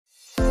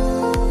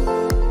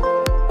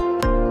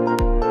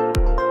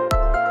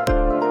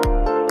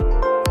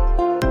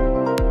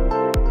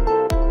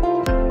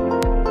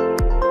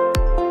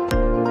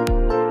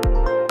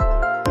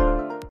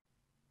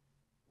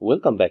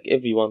Welcome back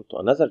everyone to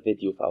another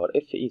video of our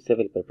FE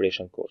Civil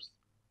Preparation course.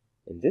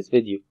 In this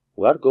video,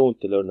 we are going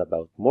to learn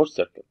about Mohr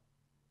Circle.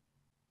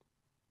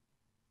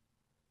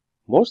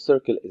 Mohr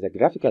Circle is a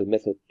graphical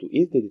method to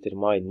easily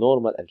determine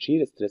normal and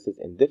shear stresses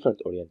in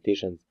different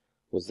orientations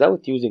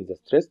without using the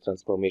stress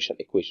transformation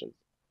equations.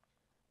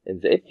 In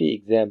the FE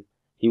exam,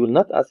 he will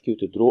not ask you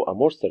to draw a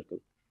Mohr Circle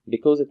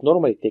because it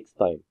normally takes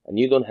time and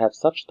you don't have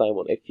such time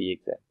on FE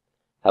exam.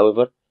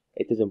 However,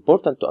 it is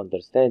important to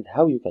understand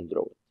how you can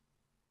draw it.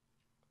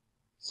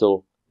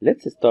 So,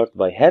 let's start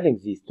by having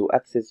these two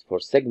axes for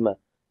sigma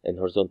in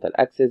horizontal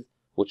axis,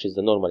 which is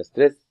the normal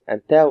stress,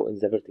 and tau in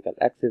the vertical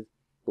axis,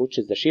 which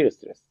is the shear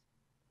stress.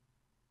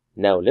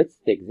 Now let's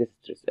take this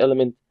stress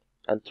element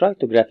and try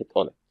to graph it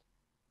on it.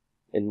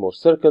 In Mohr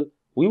Circle,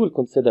 we will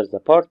consider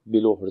the part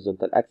below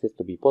horizontal axis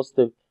to be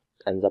positive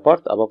and the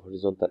part above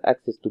horizontal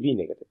axis to be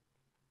negative.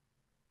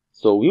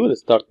 So we will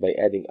start by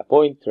adding a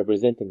point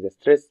representing the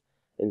stress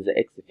in the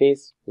x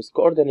face with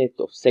coordinates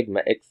of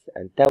sigma x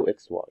and tau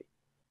xy.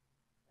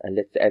 And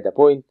let's add a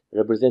point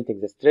representing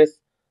the stress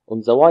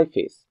on the y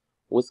face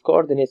with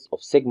coordinates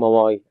of sigma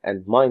y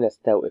and minus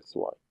tau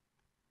xy.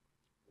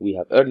 We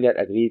have earlier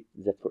agreed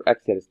that for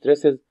axial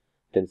stresses,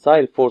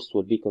 tensile force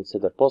will be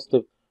considered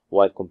positive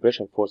while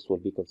compression force will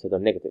be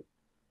considered negative.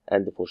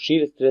 And for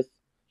shear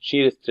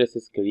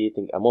stresses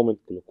creating a moment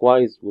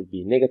clockwise will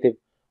be negative,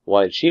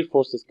 while shear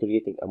forces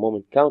creating a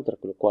moment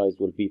counterclockwise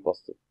will be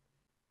positive.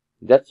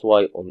 That's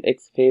why on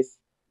x face,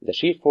 the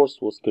shear force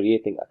was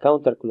creating a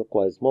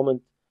counterclockwise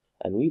moment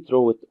and we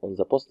draw it on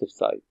the positive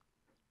side,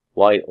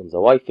 while on the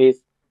y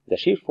face, the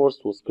shear force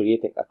was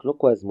creating a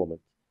clockwise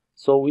moment,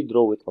 so we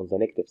draw it on the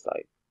negative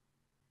side.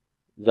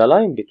 The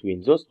line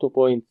between those 2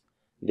 points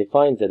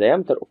defines the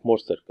diameter of Mohr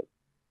Circle,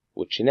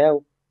 which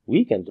now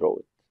we can draw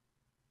it.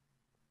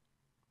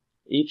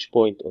 Each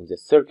point on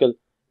this circle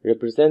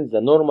represents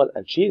the normal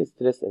and shear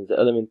stress in the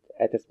element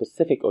at a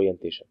specific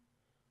orientation.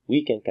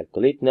 We can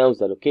calculate now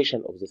the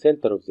location of the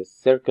center of this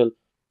circle,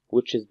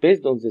 which is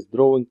based on this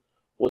drawing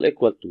will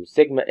equal to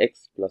sigma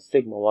x plus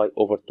sigma y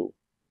over 2.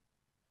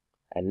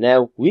 And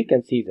now we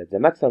can see that the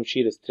maximum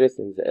shear stress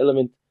in the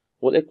element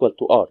will equal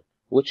to r,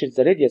 which is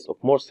the radius of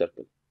Mohr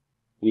Circle.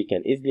 We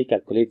can easily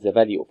calculate the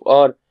value of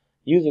r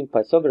using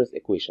Pythagoras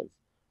equations,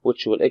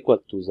 which will equal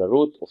to the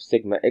root of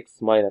sigma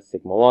x minus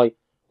sigma y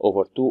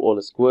over 2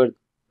 all squared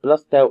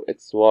plus tau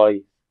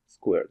xy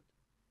squared.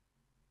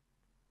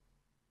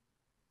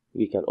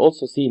 We can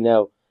also see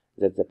now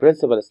that the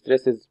principal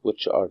stresses,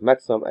 which are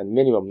maximum and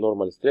minimum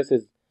normal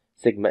stresses,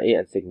 sigma A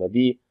and sigma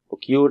B,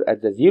 occur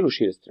at the zero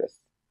shear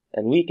stress.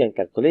 And we can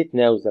calculate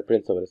now the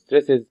principal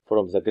stresses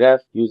from the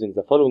graph using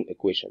the following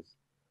equations.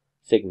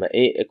 Sigma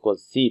A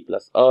equals C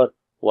plus R,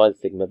 while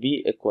sigma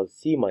B equals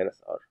C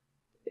minus R.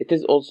 It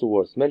is also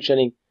worth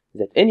mentioning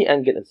that any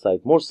angle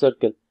inside Mohr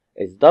Circle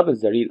is double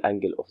the real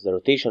angle of the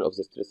rotation of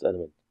the stress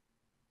element.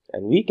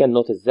 And we can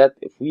notice that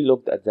if we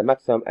looked at the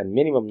maximum and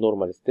minimum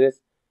normal stress,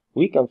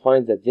 we can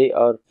find that they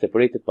are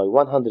separated by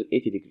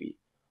 180 degrees,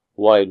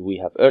 while we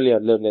have earlier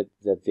learned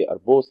that they are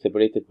both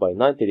separated by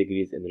 90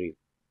 degrees in real.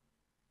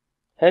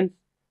 Hence,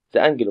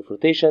 the angle of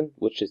rotation,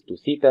 which is 2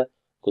 theta,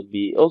 could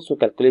be also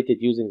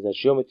calculated using the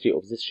geometry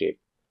of this shape.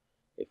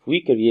 If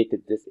we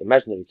created this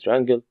imaginary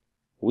triangle,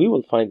 we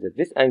will find that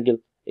this angle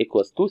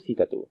equals 2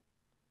 theta 2,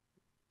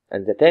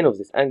 and the tan of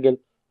this angle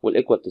will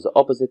equal to the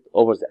opposite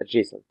over the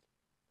adjacent.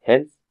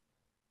 Hence,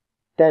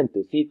 tan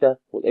 2 theta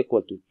will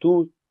equal to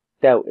 2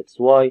 tau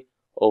xy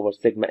over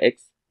sigma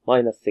x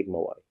minus sigma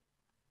y.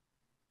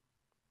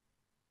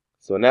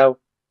 So now,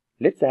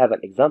 let's have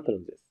an example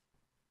on this.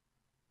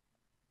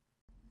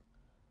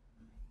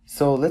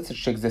 So let's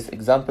check this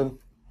example.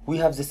 We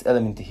have this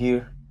element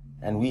here,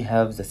 and we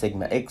have the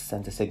sigma x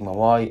and the sigma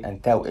y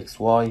and tau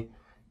xy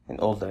in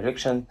all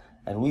directions,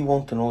 and we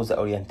want to know the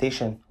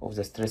orientation of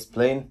the stress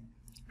plane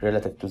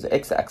relative to the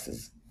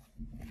x-axis.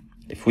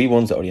 If we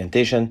want the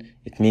orientation,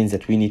 it means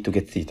that we need to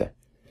get theta.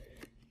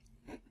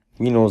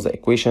 We know the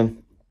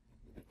equation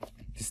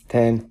is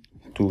tan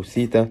 2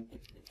 theta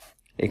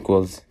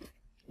equals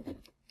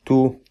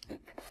 2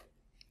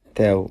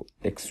 tau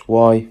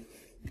xy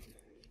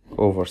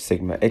over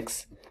sigma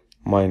x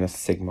minus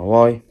sigma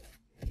y.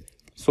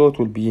 So it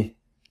will be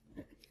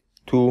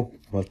 2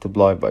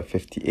 multiplied by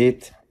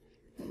 58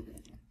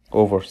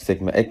 over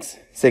sigma x.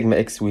 Sigma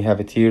x, we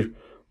have it here,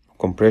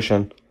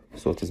 compression,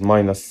 so it is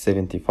minus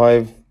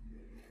 75,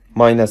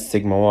 minus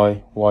sigma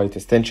y, y it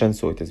is tension,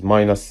 so it is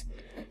minus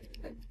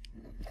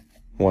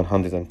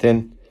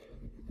 110,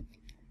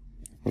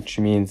 which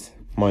means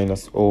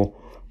minus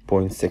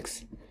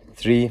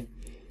 0.63.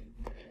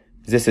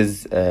 This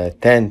is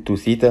tan 2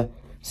 theta,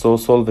 so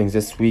solving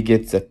this we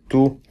get that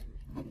 2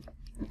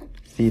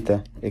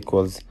 theta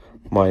equals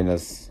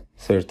minus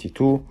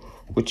 32,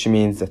 which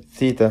means that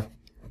theta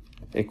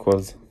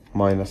equals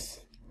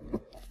minus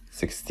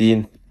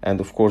 16, and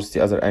of course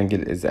the other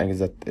angle is the angle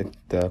that it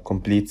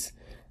completes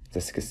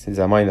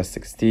the minus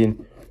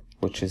 16,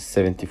 which is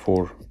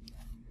 74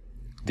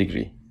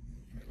 degrees.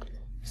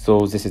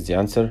 So this is the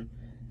answer,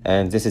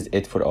 and this is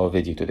it for our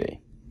video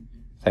today.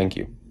 Thank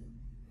you.